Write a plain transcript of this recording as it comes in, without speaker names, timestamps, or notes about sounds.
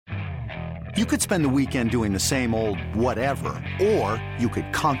You could spend the weekend doing the same old whatever, or you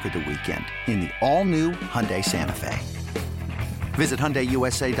could conquer the weekend in the all-new Hyundai Santa Fe. Visit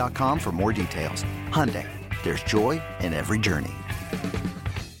HyundaiUSA.com for more details. Hyundai, there's joy in every journey.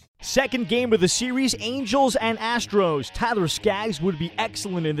 Second game of the series, Angels and Astros. Tyler Skaggs would be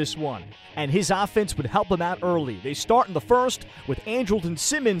excellent in this one, and his offense would help him out early. They start in the first with Andrelton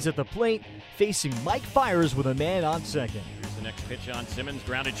Simmons at the plate, facing Mike Fiers with a man on second. The next pitch on Simmons,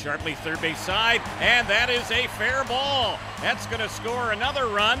 grounded sharply third base side, and that is a fair ball. That's going to score another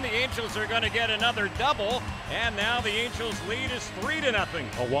run. The Angels are going to get another double, and now the Angels' lead is 3-0.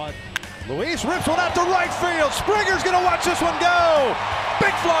 A one. Luis rips one out to right field. Springer's going to watch this one go.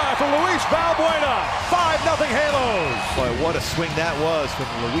 Big fly from Luis Valbuena. 5-0 Halos. Boy, what a swing that was from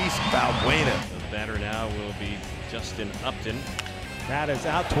Luis Valbuena. The batter now will be Justin Upton. That is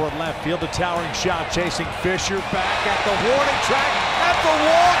out toward left field. A towering shot chasing Fisher. Back at the warning track. At the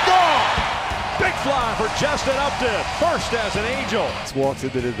wall. Gone. Big fly for Justin Upton. First as an Angel. Just walks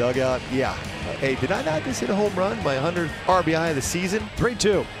into the dugout. Yeah. Hey, did I not just hit a home run? My 100th RBI of the season?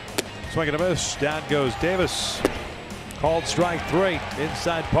 3-2. Swing and a miss. Down goes Davis. Called strike 3.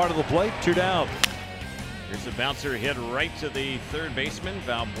 Inside part of the plate. 2 down. Here's a bouncer hit right to the third baseman.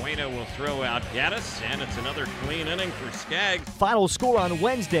 Valbuena will throw out Gaddis, and it's another clean inning for Skaggs. Final score on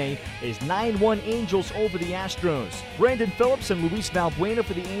Wednesday is 9-1 Angels over the Astros. Brandon Phillips and Luis Valbuena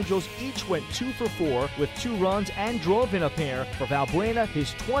for the Angels each went 2 for 4 with 2 runs and drove in a pair. For Valbuena,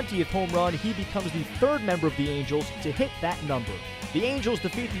 his 20th home run, he becomes the third member of the Angels to hit that number. The Angels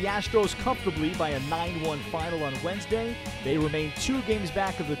defeat the Astros comfortably by a 9-1 final on Wednesday. They remain 2 games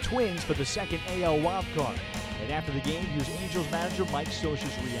back of the Twins for the second AL wildcard. And after the game, here's Angels manager Mike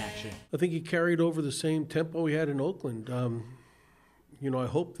Scioscia's reaction. I think he carried over the same tempo he had in Oakland. I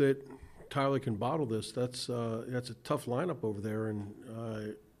hope that Tyler can bottle this. That's a tough lineup over there, and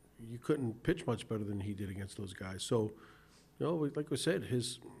you couldn't pitch much better than he did against those guys. So, like I said,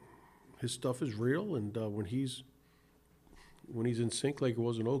 his stuff is real, and when he's in sync like it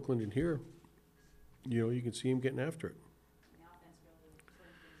was in Oakland and here, you can see him getting after it. The offense really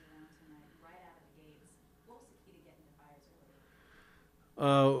turned things around tonight, right out of the gates. What was the key to getting the Fiers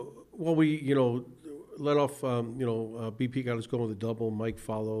early? Well, we, let off, BP got us going with a double. Mike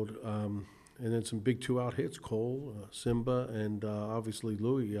followed, and then some big 2-out hits. Cole, Simba, and obviously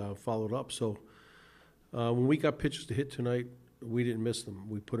Louis followed up. So when we got pitches to hit tonight, we didn't miss them.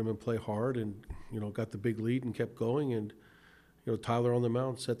 We put them in play hard and, got the big lead and kept going. And, Tyler on the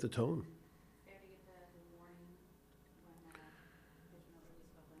mound set the tone. Fair to get the warning when pitching over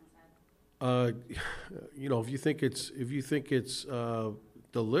Luis Valbuena's head? If you think it's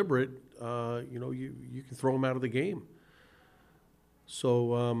deliberate, you can throw him out of the game.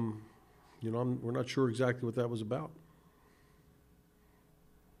 So, we're not sure exactly what that was about.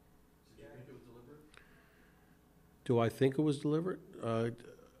 Did you think it was deliberate? Do I think it was deliberate?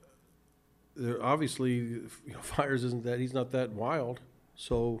 Obviously, Fiers isn't that. He's not that wild.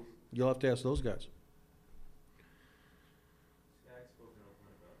 So you'll have to ask those guys. Skaggs spoke in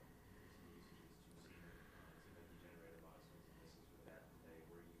Oakland about his usage of his two-seamer. It seemed like he generated a lot of swings and misses with that today.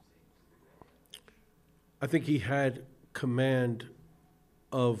 Where are you seeing specifically? I think he had command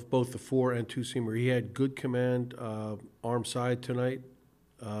of both the 4 and two-seamer. He had good command arm side tonight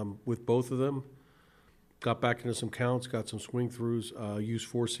with both of them. Got back into some counts, got some swing throughs, used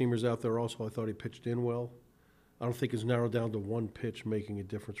 4-seamers out there also. I thought he pitched in well. I don't think it's narrowed down to one pitch making a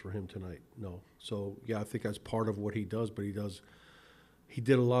difference for him tonight, no. So, yeah, I think that's part of what he does, but he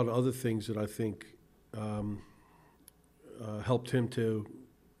did a lot of other things that I think helped him to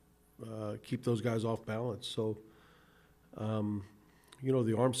keep those guys off balance. So,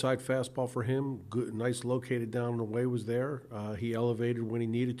 the arm side fastball for him, good, nice located down and away was there. He elevated when he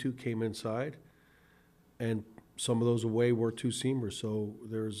needed to, came inside. And some of those away were two-seamers. So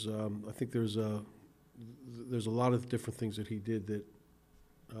I think there's a lot of different things that he did that,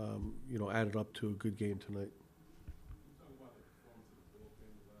 added up to a good game tonight.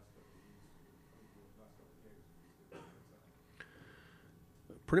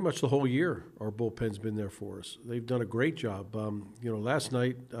 Pretty much the whole year, our bullpen's been there for us. They've done a great job. Last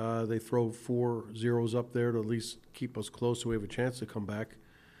night they throw 4 zeros up there to at least keep us close so we have a chance to come back.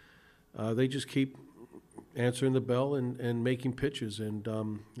 They just keep answering the bell and making pitches, and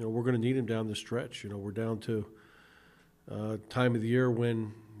we're going to need him down the stretch. We're down to time of the year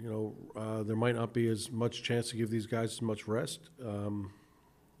when there might not be as much chance to give these guys as much rest.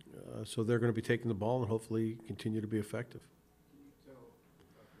 So they're going to be taking the ball and hopefully continue to be effective.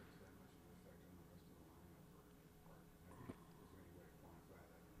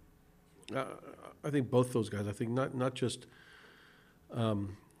 I think both those guys. I think not just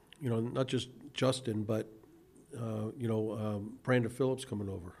not just Justin, but Brandon Phillips coming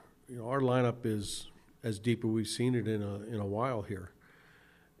over. Our lineup is as deep as we've seen it in a while here,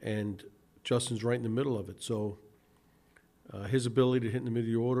 and Justin's right in the middle of it. So his ability to hit in the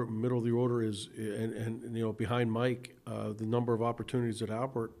middle of the order is, and behind Mike, the number of opportunities that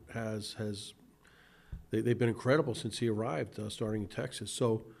Albert has they've been incredible since he arrived, starting in Texas.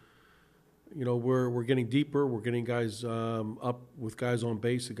 So we're getting deeper. We're getting guys up with guys on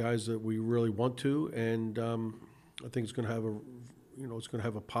base, the guys that we really want to, and I think it's going to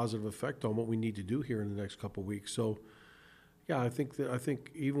have a positive effect on what we need to do here in the next couple of weeks. So, yeah, I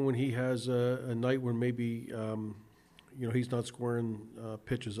think even when he has a night where maybe he's not scoring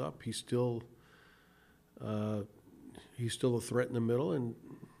pitches up, he's still a threat in the middle. And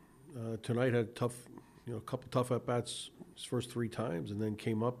tonight had a couple tough at bats his first 3 times, and then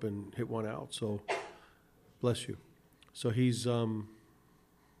came up and hit one out. So, bless you. So he's.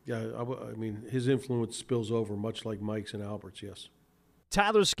 His influence spills over, much like Mike's and Albert's, yes.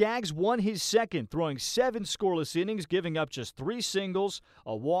 Tyler Skaggs won his second, throwing 7 scoreless innings, giving up just 3 singles,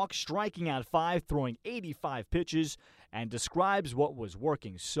 a walk, striking out 5, throwing 85 pitches, and describes what was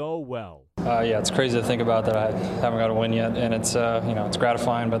working so well. It's crazy to think about that I haven't got a win yet, and it's it's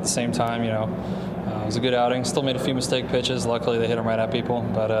gratifying, but at the same time, it was a good outing. Still made a few mistake pitches. Luckily, they hit them right at people,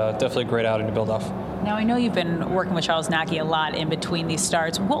 but definitely a great outing to build off. Now, I know you've been working with Charles Nackey a lot in between these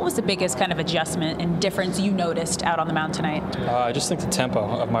starts. What was the biggest kind of adjustment and difference you noticed out on the mound tonight? I just think the tempo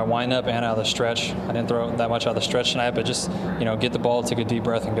of my windup and out of the stretch. I didn't throw that much out of the stretch tonight, but just get the ball, take a deep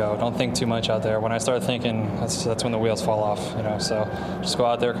breath, and go. Don't think too much out there. When I start thinking, that's when the wheels fall off. So just go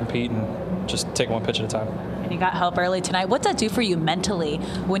out there, compete, and just take one pitch at a time. And you got help early tonight. What's that do for you mentally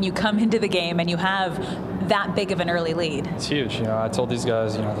when you come into the game and you have that big of an early lead? It's huge. I told these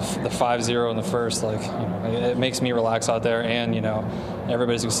guys, the 5-0 in the first, it makes me relax out there, and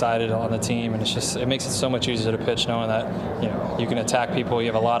everybody's excited on the team, and it makes it so much easier to pitch knowing that you can attack people. You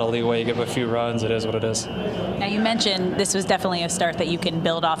have a lot of leeway. You give up a few runs. It is what it is. Now, you mentioned this was definitely a start that you can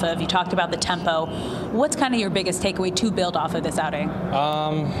build off of. You talked about the tempo. What's kind of your biggest takeaway to build off of this outing?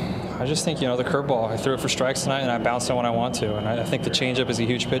 I just think, the curveball. I threw it for strikes tonight, and I bounced it when I want to. And I think the changeup is a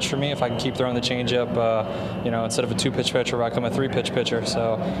huge pitch for me. If I can keep throwing the changeup, instead of a 2-pitch pitcher, I become a 3-pitch pitcher.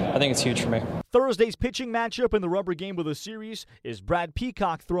 So I think it's huge for me. Thursday's pitching matchup in the rubber game of the series is Brad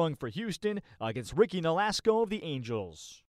Peacock throwing for Houston against Ricky Nolasco of the Angels.